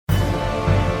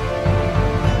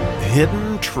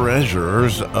hidden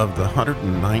treasures of the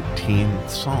 119th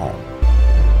Psalm.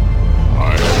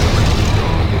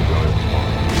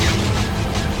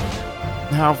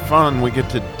 How fun we get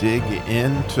to dig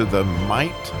into the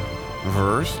might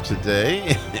verse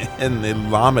today in the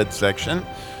Lamed section,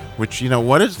 which,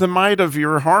 what is the might of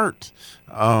your heart?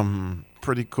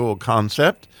 Pretty cool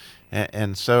concept.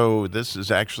 And so this is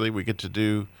actually, we get to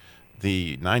do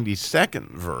the 92nd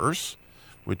verse,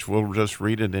 which we'll just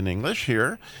read it in English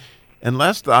here.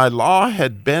 Unless thy law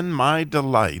had been my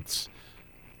delights,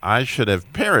 I should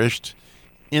have perished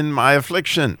in my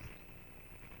affliction.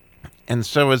 And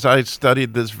so as I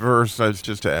studied this verse, it's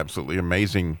just an absolutely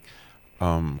amazing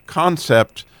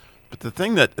concept. But the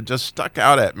thing that just stuck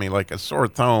out at me like a sore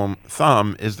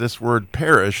thumb is this word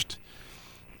perished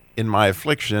in my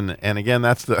affliction. And again,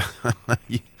 that's the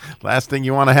last thing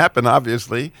you want to happen,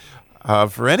 obviously,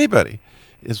 for anybody,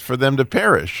 is for them to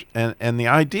perish. And the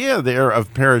idea there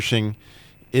of perishing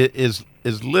is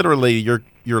literally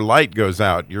your light goes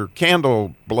out, your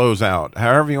candle blows out,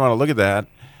 however you want to look at that.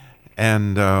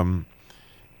 And,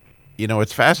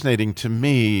 it's fascinating to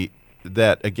me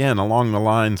that, again, along the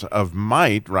lines of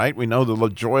might, right? We know the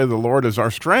joy of the Lord is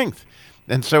our strength.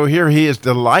 And so here he is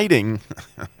delighting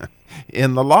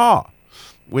in the law,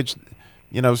 which,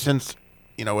 since,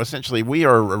 essentially we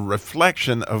are a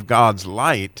reflection of God's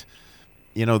light,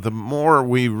 the more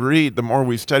we read, the more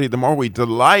we study, the more we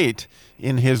delight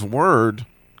in his word,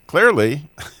 clearly,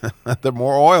 the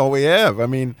more oil we have. I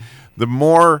mean, the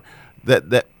more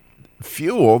that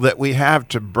fuel that we have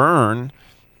to burn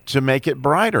to make it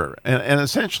brighter. And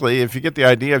essentially, if you get the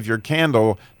idea of your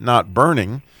candle not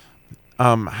burning,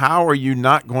 how are you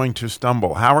not going to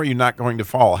stumble? How are you not going to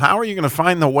fall? How are you going to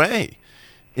find the way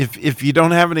if you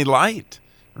don't have any light,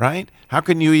 right? How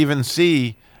can you even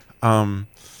see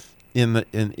in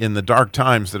the dark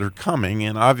times that are coming?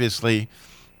 And obviously,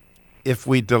 if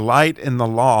we delight in the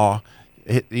law,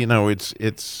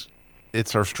 it's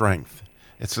our strength.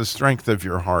 It's the strength of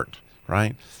your heart,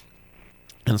 right?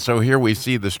 And so here we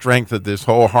see the strength of this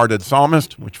wholehearted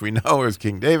psalmist, which we know is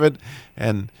King David,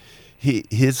 and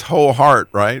his whole heart,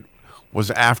 right,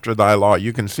 was after thy law.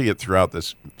 You can see it throughout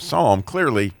this psalm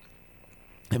clearly,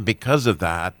 and because of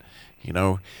that,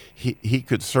 he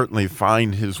could certainly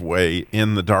find his way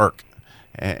in the dark.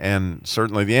 And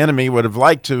certainly the enemy would have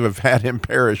liked to have had him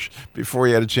perish before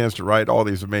he had a chance to write all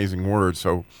these amazing words.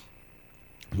 So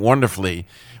wonderfully,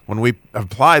 when we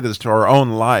apply this to our own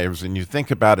lives and you think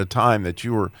about a time that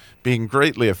you were being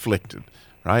greatly afflicted,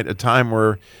 right? A time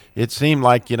where it seemed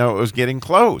like, it was getting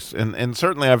close. And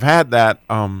certainly I've had that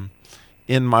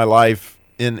in my life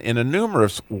in a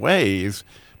numerous ways.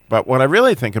 But what I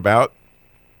really think about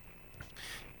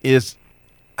is,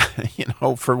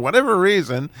 for whatever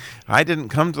reason, I didn't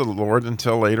come to the Lord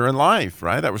until later in life,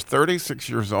 right? I was 36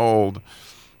 years old,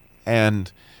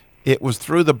 and it was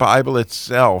through the Bible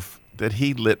itself that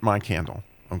he lit my candle,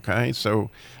 okay?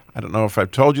 So I don't know if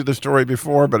I've told you the story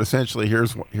before, but essentially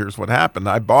here's what happened.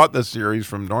 I bought this series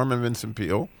from Norman Vincent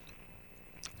Peale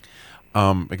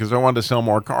because I wanted to sell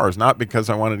more cars, not because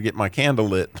I wanted to get my candle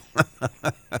lit.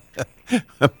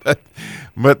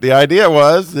 But the idea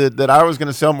was that I was going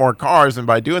to sell more cars, and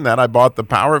by doing that, I bought The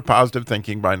Power of Positive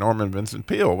Thinking by Norman Vincent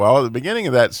Peale. Well, at the beginning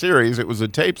of that series, it was a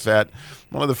tape set.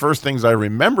 One of the first things I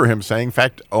remember him saying, in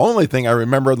fact, only thing I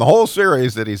remember in the whole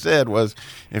series that he said was,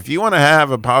 if you want to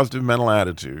have a positive mental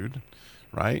attitude,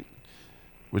 right,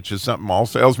 which is something all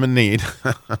salesmen need,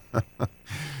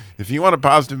 if you want a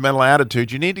positive mental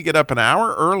attitude, you need to get up an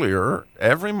hour earlier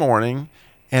every morning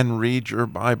and read your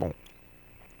Bible.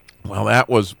 Well, that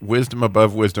was wisdom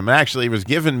above wisdom. Actually, he was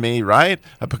giving me, right,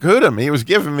 a pakudim. He was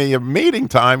giving me a meeting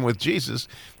time with Jesus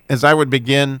as I would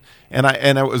begin. And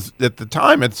it was, at the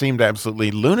time, it seemed absolutely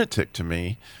lunatic to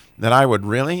me that I would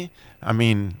really,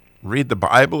 read the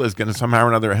Bible is going to somehow or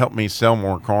another help me sell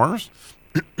more cars.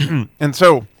 And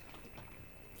so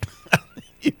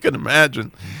you can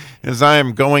imagine, as I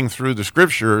am going through the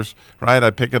scriptures, right, I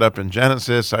pick it up in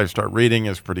Genesis, I start reading.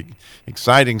 It's pretty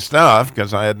exciting stuff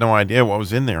because I had no idea what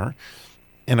was in there.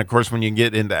 And of course, when you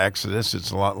get into Exodus, it's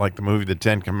a lot like the movie The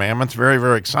Ten Commandments, very,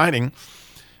 very exciting.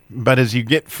 But as you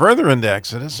get further into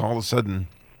Exodus, all of a sudden,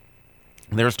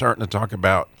 they're starting to talk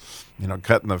about,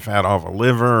 cutting the fat off a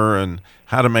liver and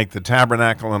how to make the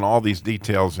tabernacle and all these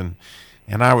details. And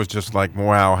I was just like,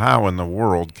 wow, how in the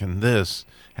world can this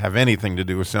have anything to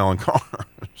do with selling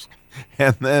cars?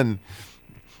 And then,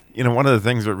 one of the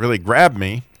things that really grabbed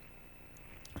me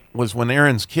was when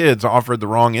Aaron's kids offered the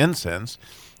wrong incense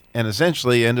and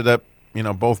essentially ended up,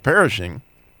 both perishing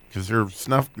because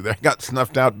they got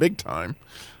snuffed out big time.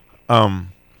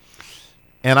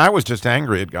 And I was just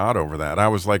angry at God over that. I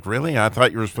was like, really? I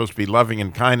thought you were supposed to be loving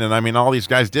and kind. And I mean, all these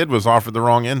guys did was offer the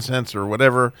wrong incense or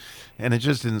whatever. And it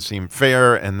just didn't seem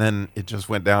fair. And then it just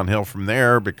went downhill from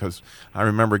there, because I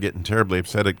remember getting terribly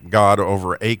upset at God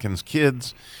over Achan's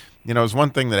kids. You know, it was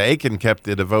one thing that Achan kept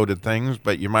the devoted things,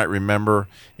 but you might remember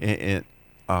I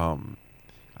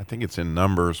think it's in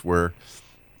Numbers where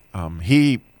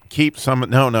he keeps some.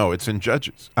 No, it's in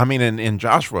Judges. I mean, in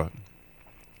Joshua,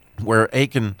 where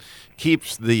Achan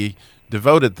keeps the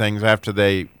devoted things after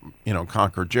they,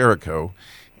 conquer Jericho,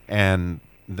 and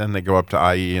then they go up to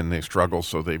Ai and they struggle,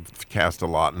 so they cast a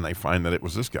lot and they find that it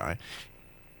was this guy.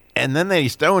 And then they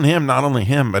stone him, not only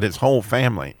him, but his whole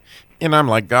family. And I'm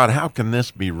like, God, how can this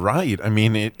be right? I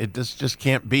mean, it just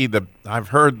can't be. I've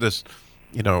heard this,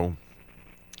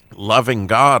 loving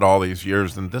God all these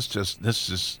years, and this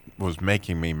just was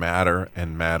making me madder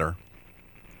and madder.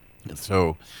 And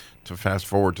so to fast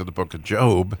forward to the book of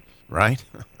Job, right?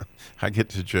 I get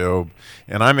to Job,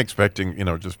 and I'm expecting,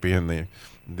 just being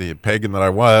the pagan that I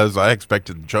was, I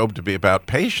expected Job to be about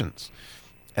patience.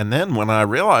 And then when I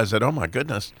realized that, oh my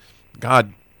goodness,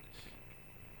 God,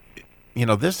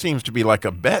 this seems to be like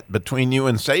a bet between you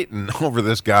and Satan over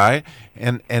this guy.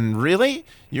 And really,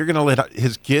 you're going to let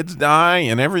his kids die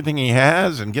and everything he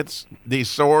has and gets these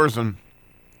sores, and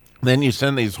then you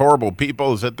send these horrible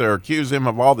people that there accuse him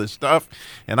of all this stuff.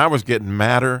 And I was getting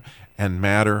madder and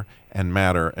madder and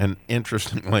madder. And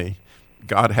interestingly,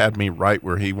 God had me right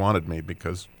where he wanted me,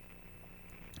 because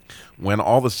when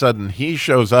all of a sudden he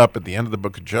shows up at the end of the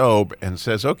book of Job and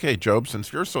says, okay, Job,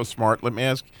 since you're so smart, let me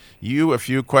ask you a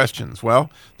few questions.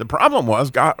 Well, the problem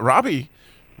was Robbie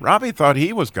thought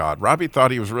he was God. Robbie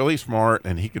thought he was really smart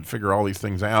and he could figure all these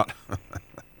things out.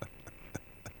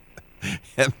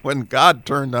 And when God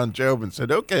turned on Job and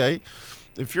said, okay,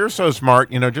 if you're so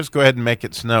smart, just go ahead and make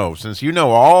it snow. Since you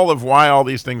know all of why all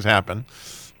these things happen,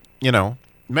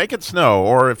 make it snow.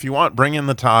 Or if you want, bring in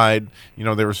the tide.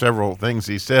 There were several things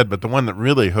he said, but the one that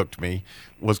really hooked me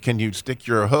was, can you stick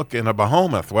your hook in a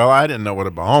behemoth? Well, I didn't know what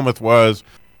a behemoth was.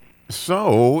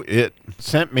 So it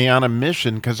sent me on a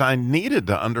mission, because I needed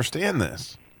to understand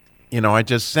this. I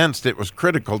just sensed it was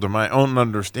critical to my own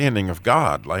understanding of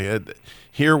God.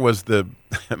 Here was the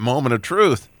moment of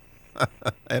truth.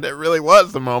 And it really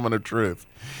was the moment of truth.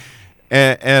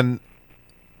 And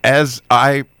as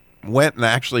I went and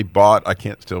actually bought, I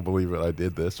can't still believe it, I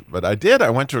did this, but I did. I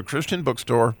went to a Christian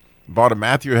bookstore, bought a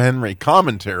Matthew Henry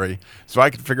commentary so I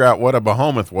could figure out what a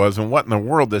behemoth was and what in the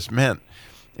world this meant.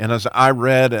 And as I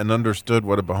read and understood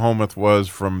what a behemoth was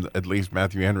from at least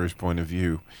Matthew Henry's point of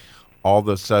view, all of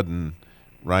a sudden,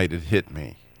 right, it hit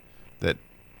me that,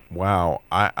 wow,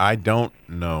 I don't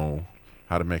know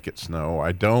how to make it snow.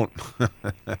 I don't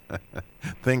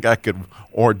think I could,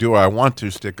 or do I want to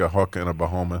stick a hook in a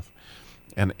behemoth?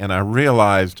 And I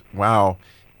realized, wow,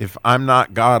 if I'm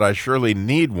not God, I surely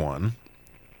need one.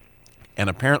 And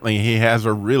apparently he has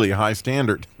a really high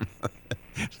standard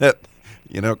that,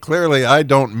 clearly I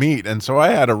don't meet. And so I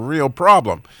had a real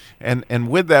problem. And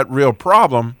with that real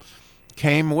problem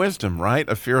came wisdom, right?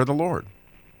 A fear of the Lord.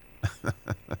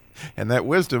 And that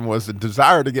wisdom was the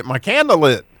desire to get my candle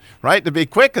lit, right? To be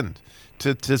quickened,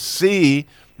 to see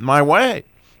my way.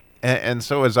 And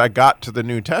so as I got to the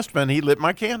New Testament, he lit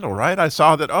my candle, right? I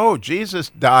saw that, oh, Jesus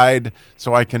died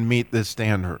so I can meet this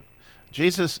standard.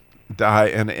 Jesus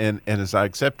died, and as I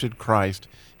accepted Christ,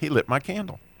 he lit my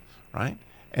candle, right?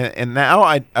 And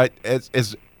now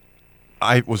as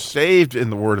I was saved in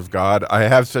the Word of God, I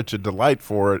have such a delight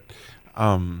for it,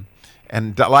 and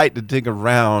delight to dig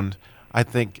around. I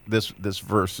think this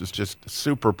verse is just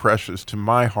super precious to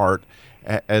my heart,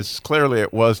 as clearly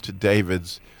it was to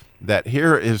David's, that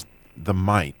here is the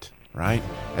might, right?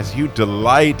 As you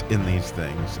delight in these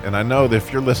things, and I know that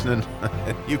if you're listening,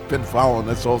 you've been following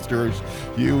this whole series,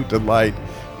 you delight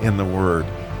in the Word.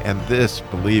 And this,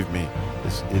 believe me,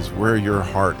 is where your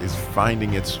heart is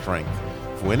finding its strength.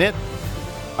 When it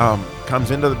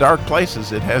comes into the dark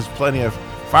places, it has plenty of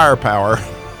firepower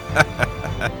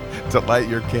to light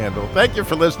your candle. Thank you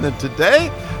for listening today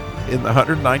in the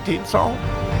 119th Psalm.